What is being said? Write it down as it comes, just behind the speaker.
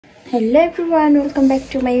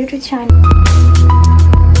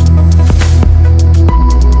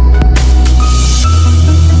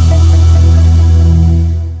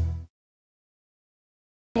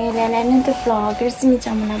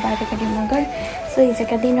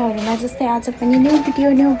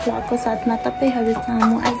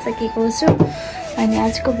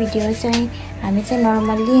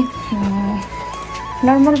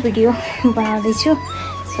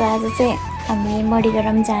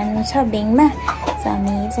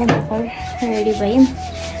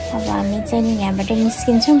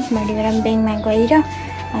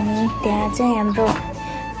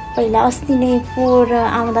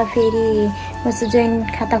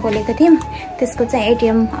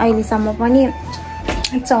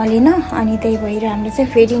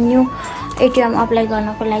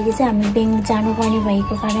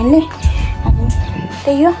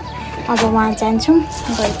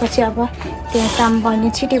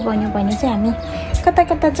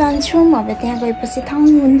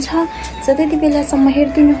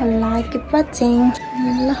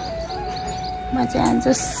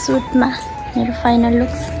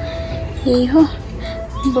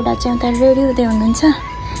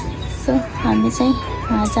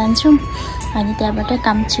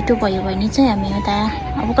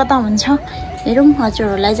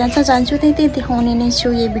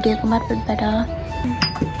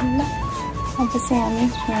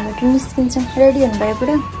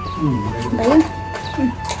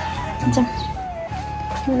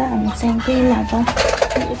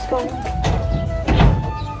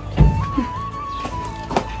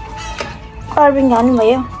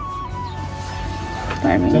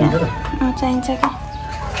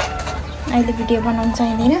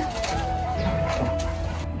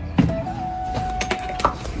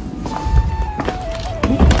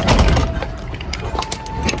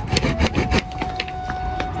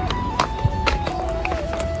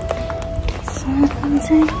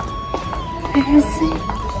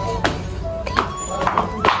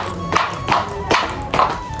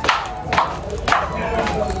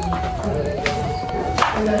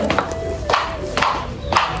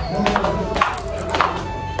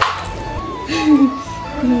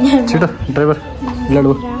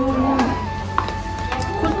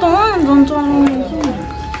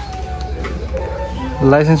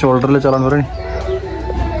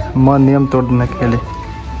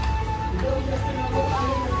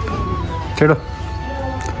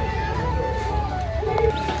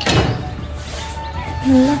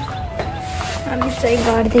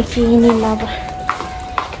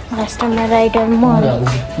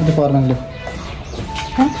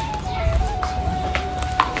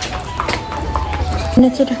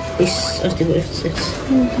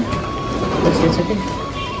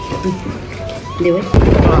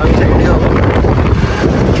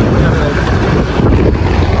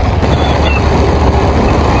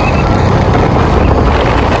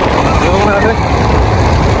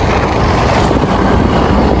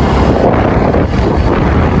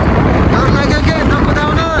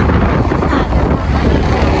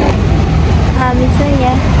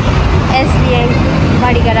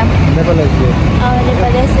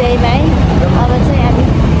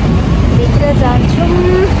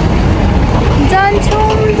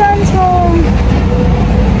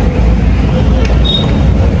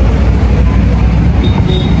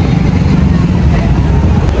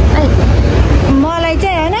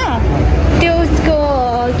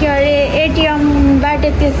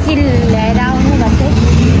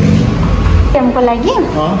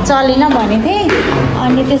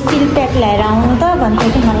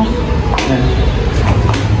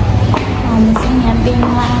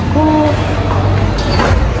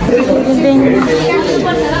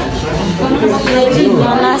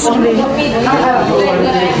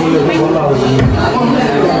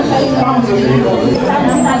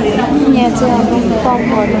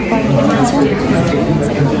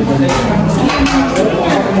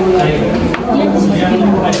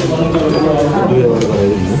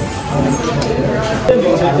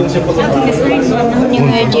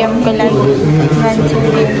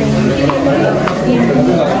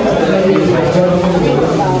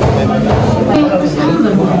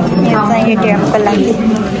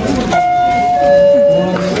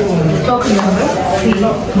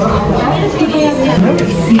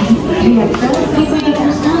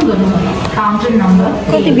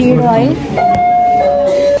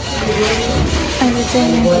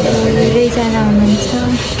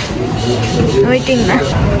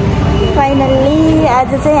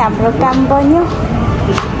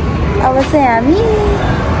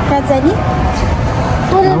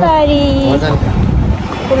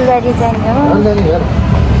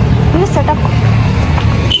सटक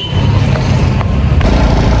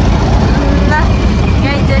ल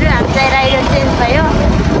गाइजहरू हामी चाहिँ राइडर चेन्ज भयो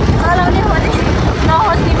चलाउने हो नि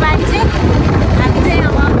नहोस् मान्छे हामी चाहिँ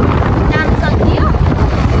अब काम सकियो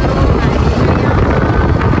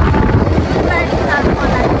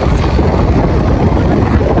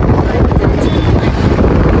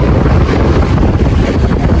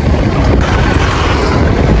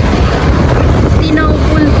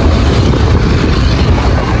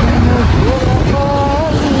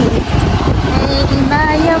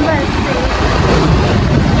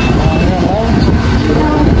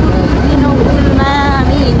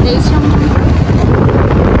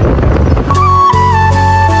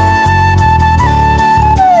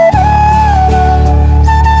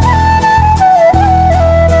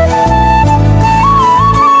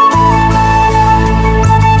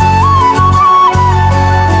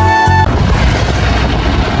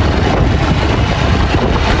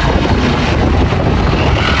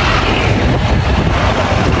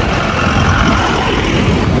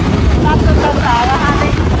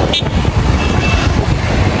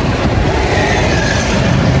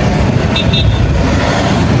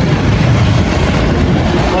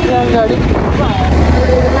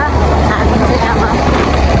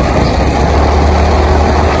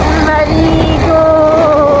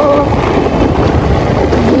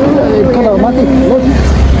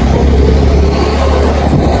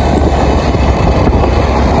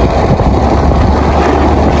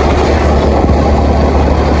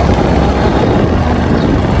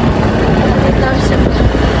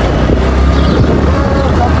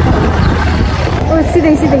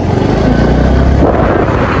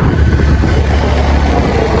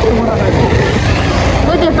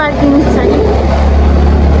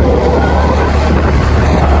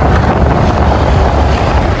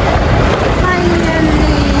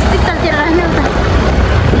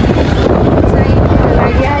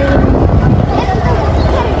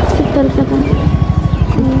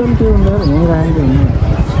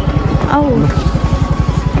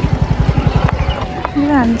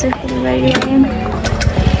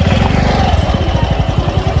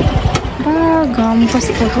घाम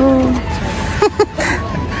कस्तो हो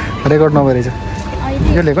रेकर्ड नभइरहेछ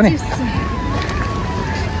यो लिएको नि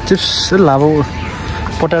चिप्स लामो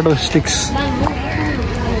पोटाटो स्टिक्स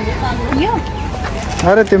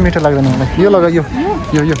अरे त्यो मिठो लाग्दैन मलाई यो लगा यो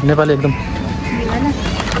नेपाली एकदम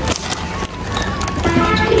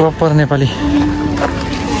प्रपर नेपाली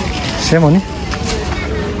सेम हो नि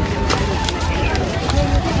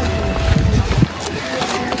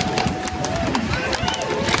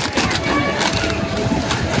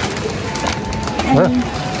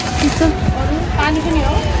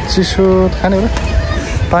चिसो खाने हो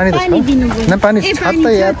पानी त छ पानी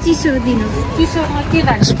छात्तै यार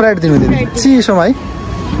स्प्राइट दिनु चिसोमा है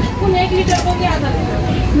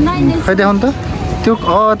खै देखाउनु त त्यो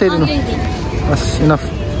त्यही दिनु बस इनफ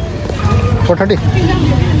 430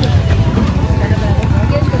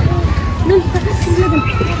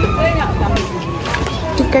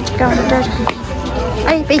 टिकट काउन्टर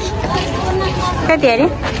कति अरे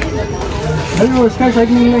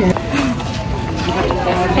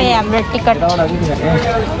हाम्रो टिकट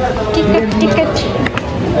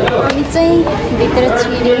अनि चाहिँ भित्र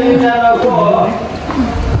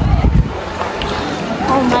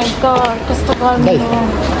ओ माई गॉड कस्तो गर्मी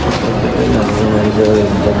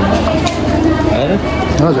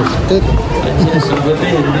हो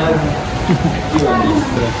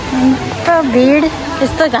भिड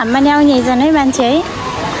यस्तो घाममा नि आउने हैछन् है मान्छे है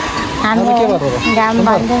हाम्रो घाम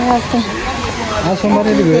भन्दै जस्तै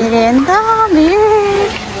धेरै नि त भिड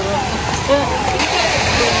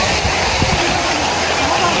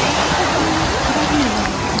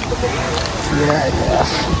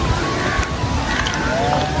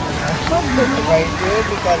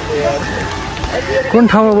कुन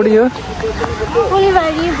ठाउँमा बढी हो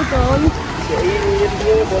फुलबारी बुटवल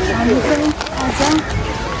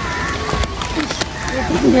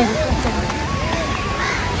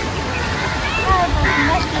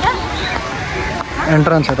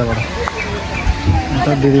एन्ट्रान्स यताबाट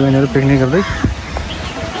दिदीबहिनीहरू पिकनिक गर्दै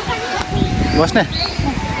बस्ने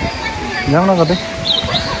जाउँ न कतै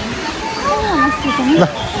ल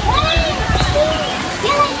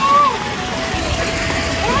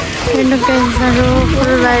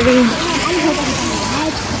फुलबारी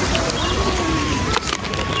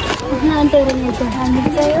हामी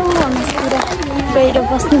चाहिँ होमस्टेतिर गएर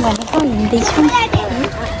बस्नु भनेको हिँड्दैछौँ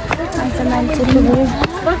आज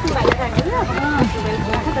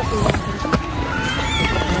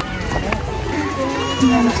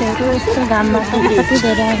मान्छेहरू यस्तो घाममा कति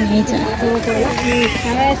धेरै आउने छ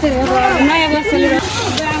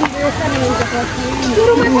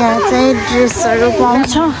यहाँ चाहिँ ड्रेसहरू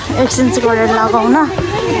पाउँछ एक्सचेन्ज गरेर लगाउन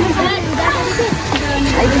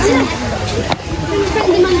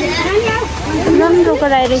राम्रो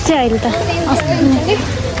गराइरहेछ अहिले त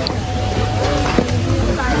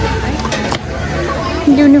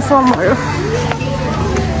युनिफर्महरू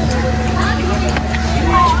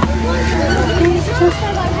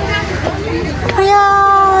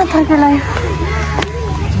थर्को लाग्यो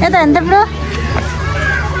यता हेर्नु त ब्रो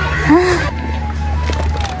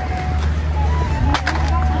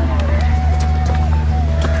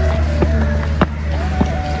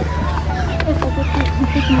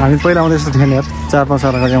हामी पहिला आउँदा यस्तो थिएन यार 4-5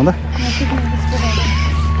 साल अगाडि आउँदा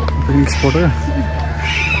पिकनिक स्पोट हो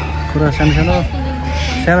पुरा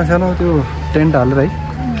सानो त्यो टेन्ट हालेर है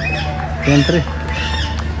टेन्ट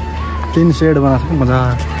 3 सेड बनाएको मजा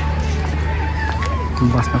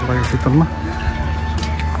बस्नको लागि शीतलमा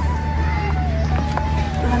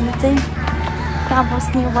हामी चाहिँ कहाँ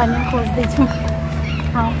बस्ने भन्ने खोज्दैछौँ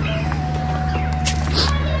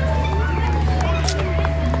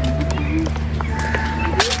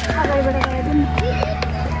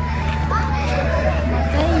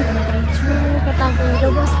कता गएर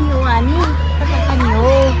बस्ने हो हामी कता पनि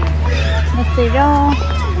हो बसेर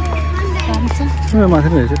जान्छ माथि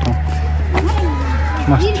नै रहेछ ठाउँ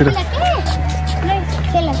मास्तिर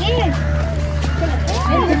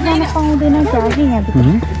पाउँदैन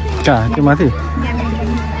क्या कहाँ त्यो माथि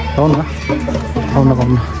पाउनु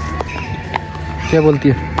पाउनु क्या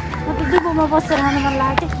बोल्थ्यो दुबोमा बसेर खानु मन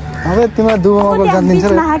लाग्यो अब तिमीलाई दुबोमा बोल जानिदिन्छ र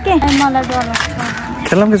मलाई डर लाग्छ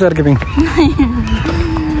खेल्न के चर्केपिङ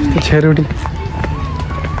त्यो छेरुटी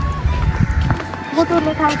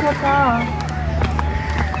बुटुलले खाएको छ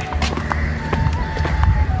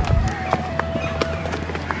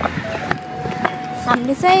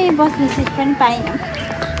हामीले चाहिँ बस्ने सिट पनि पाएनौँ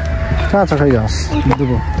कहाँ छ खै घाँस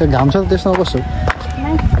दुबो त्यो घाम छ त्यसमा बस्छौ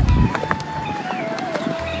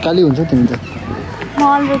काली हुन्छ तिमी त म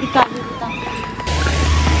अलरेडी काली त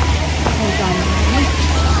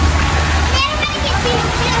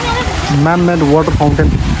man made water fountain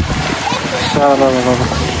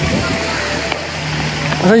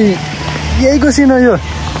यहीको scene हो यो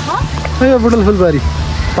बुटवल फुलबारी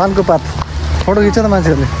पानको पात फोटो खिच्छ त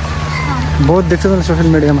मान्छेहरूले बहुत देख्छ त सोसियल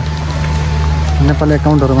मिडियामा नेपाली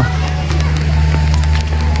एकाउन्टहरूमा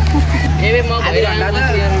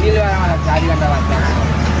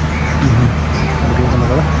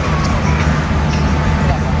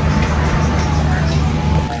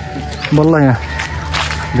बल्ल यहाँ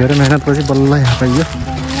धेरै मेहनतपछि बल्ल यहाँ पाइयो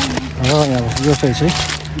यहाँ यो चाहिँ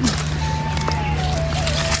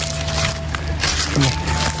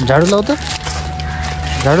झाडु लाऊ त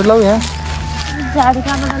झाडु लाऊ यहाँ झाडु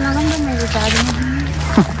कहाँबाट लगाउनु मैले झाडु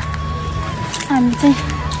हामी चाहिँ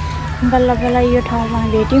बल्ल बल्ल यो ठाउँमा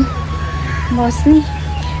भेट्यौँ बस्ने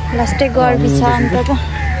लास्टै गर्मी छ अन्त त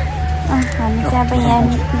हामी चाहिँ अब यहाँ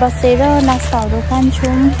बसेर नास्ताहरू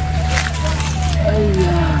खान्छौँ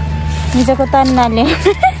हिजोको तन्नाले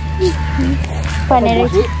भनेर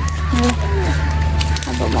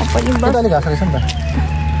अब म पनि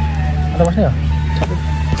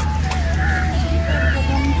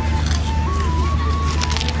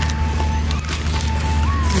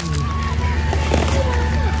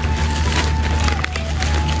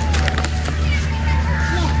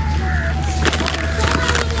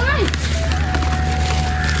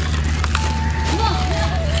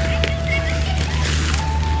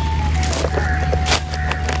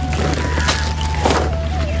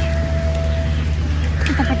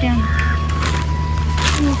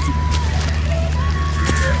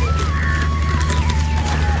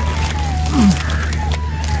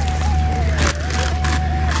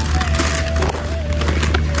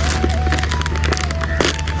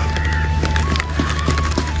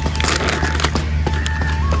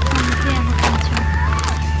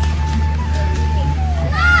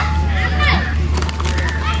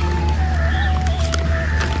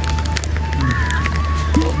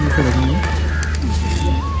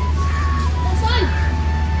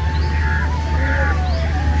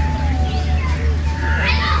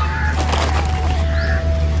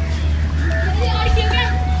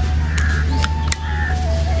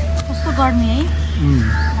गर्मी है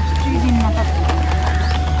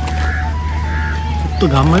तो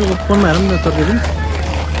घाममा ओपनमा हेरौँ न तर्केको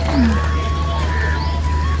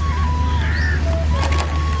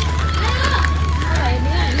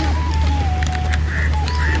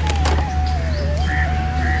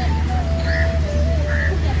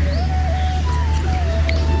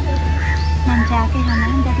मान्छे आएकै खाना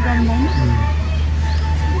जति गर्दैन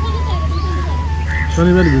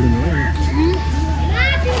शनिबार भिड हो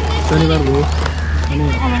शनिबार हो न्यु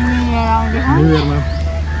इयरमा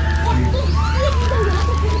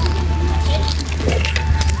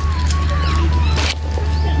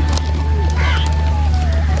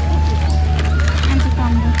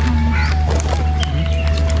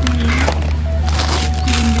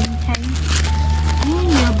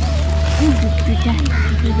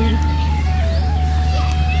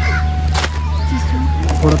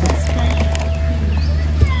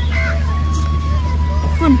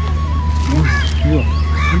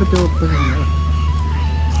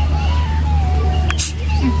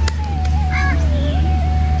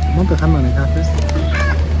म त खान्न भने खाँदैछ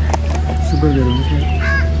सुपर धेरै हुन्छ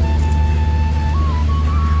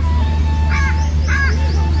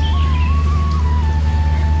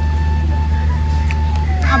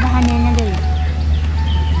अब खाने नै गयो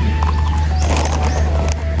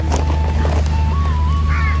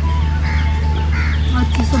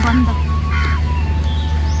चिसो बन्द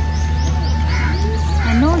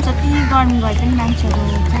हेर्नु जति गर्मी भए पनि मान्छे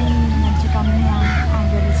कम्मै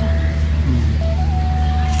आउँदो रहेछ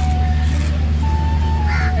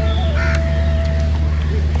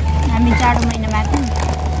हामी जाडो महिनामा आएको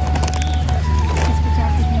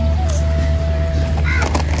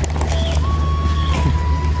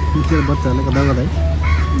टिचर बच्चाहरूले कता कता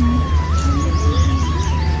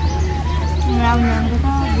आउने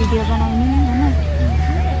त भिडियो बनाउने होइन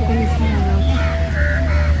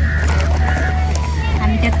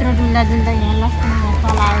हामी त्यत्रो डुल्दा यहाँ लक्ष्मी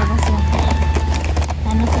तल आएर बस्यो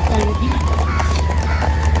हेर्नु त चल्दै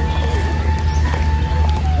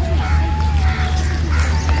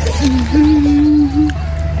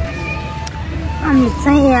हामी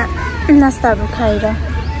चाहिँ यहाँ नास्ताहरू खाएर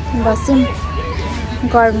बस्यौँ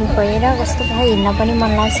गर्मी भएर कस्तो भयो हिँड्न पनि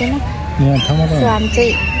मन लाग्दैन सो हामी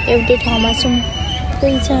चाहिँ एउटै ठाउँमा छौँ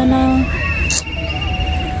दुईजना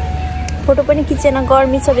फोटो पनि खिचेन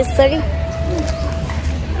गर्मी छ बेसरी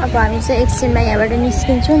अब हामी चाहिँ एकछिनमा यहाँबाट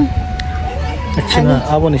निस्किन्छौँ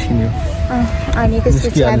अनि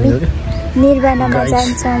त्यसपछि हामी निर्वाणामा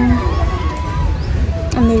जान्छौँ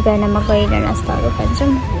निर्वाणामा गएर नास्ताहरू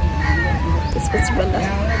खान्छौँ त्यसपछि बल्ल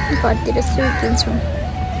घरतिर सुर्किन्छौँ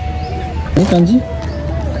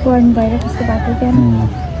गर्मी भएर कस्तो बाटो क्या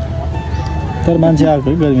तर मान्छे आएको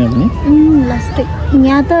है गर्मीमा पनि लास्टै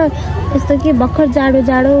यहाँ त यस्तो कि भर्खर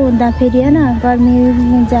जाडो हुँदाखेरि होइन गर्मी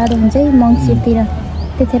जाडो हुन्छ है मङ्सिरतिर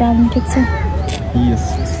त्यतिखेर आउनु ठिक छ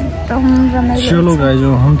चलो गाइस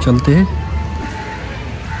हम चलते हैं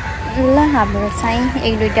ल हाम्रो चाहिँ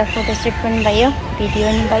एक दुईवटा फोटोसुट पनि भयो भिडियो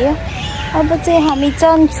पनि भयो अब चाहिँ हामी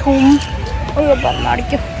जान्छौँ उयो बल्ल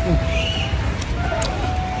अड्क्यो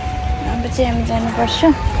अब चाहिँ हामी जानुपर्छ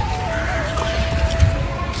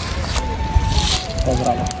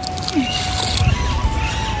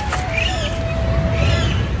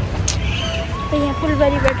यहाँ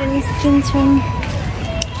फुलबारीबाट निस्किन्छौँ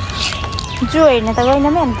जो हेर्न त गएन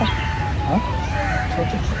नि अन्त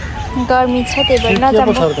गर्मी छ त्यही भएर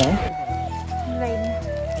नजाऊँ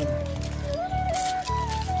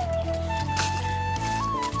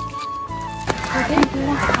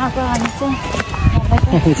अब हामी चाहिँ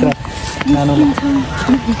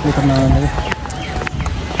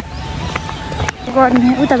गर्मी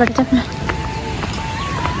उताबाट जाऊँ न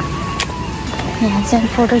यहाँ चाहिँ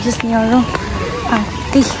फोटो खिच्नेहरू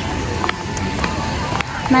कति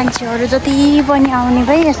मान्छेहरू जति पनि आउने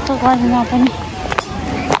भए यस्तो गर्मीमा पनि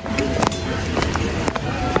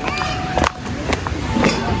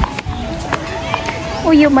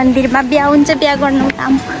यो मन्दिरमा बिहा हुन्छ बिहा गर्नु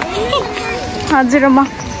काम हजुर म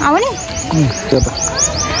आउने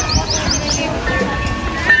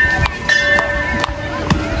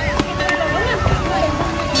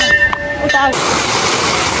उता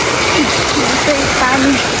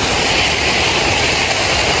पानी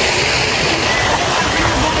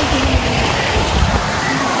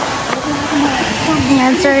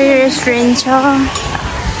यहाँ चाहिँ रेस्टुरेन्ट छ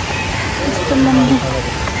यस्तो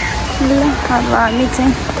मन्दिर ल अब हामी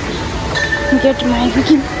चाहिँ गेटमा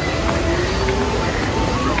आइपुग्यौँ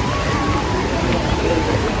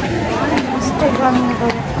यस्तै गर्नु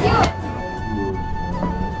पऱ्यो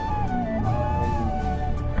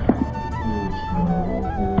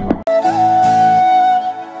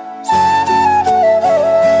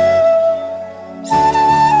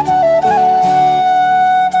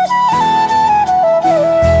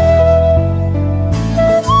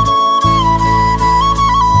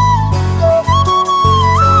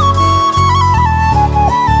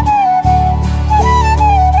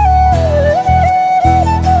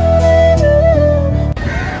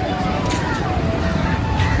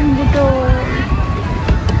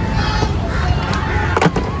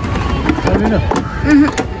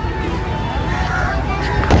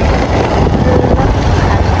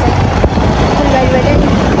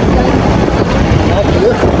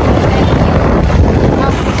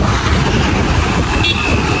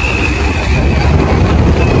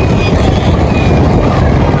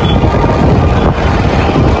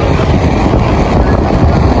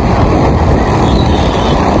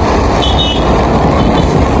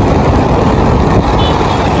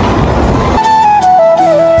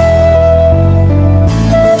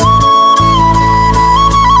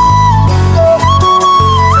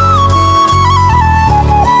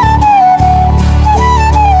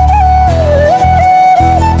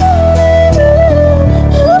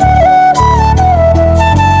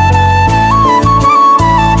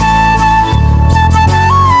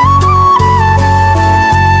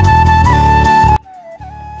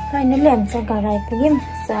भन्छ घर आइपुग्यौँ।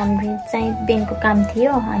 सो हाम्रो चाहिँ ब्याङ्कको काम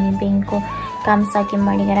थियो अनि ब्याङ्कको काम सक्यौँ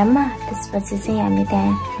मणिग्राममा। त्यसपछि चाहिँ हामी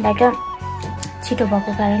त्यहाँबाट छिटो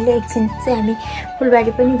भएको कारणले एकछिन चाहिँ हामी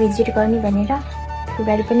फुलबारी पनि भिजिट गर्ने भनेर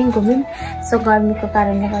फुलबारी पनि घुम्यौँ। सो गर्मीको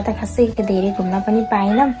कारणले गर्दा खासै धेरै घुम्न पनि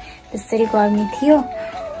पाएनौँ, त्यसरी गर्मी थियो।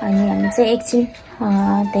 अनि हामी चाहिँ एकछिन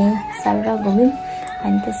त्यहीँ सालरा घुम्यौँ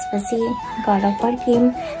अनि त्यसपछि घर फर्क्यौँ।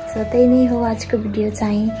 सो त्यही नै हो आजको भिडियो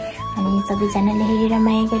चाहिँ। अनि सबैजनाले हेरेर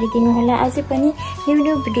माया गरिदिनु होला। अझै पनि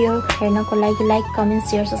यो भिडियो हेर्नको लागि लाइक, कमेन्ट,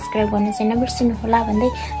 सेयर, सब्सक्राइब गर्न चाहिँ नबिर्सिनु होला भन्दै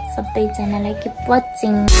सबैजनालाई किप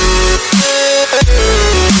वाचिङ।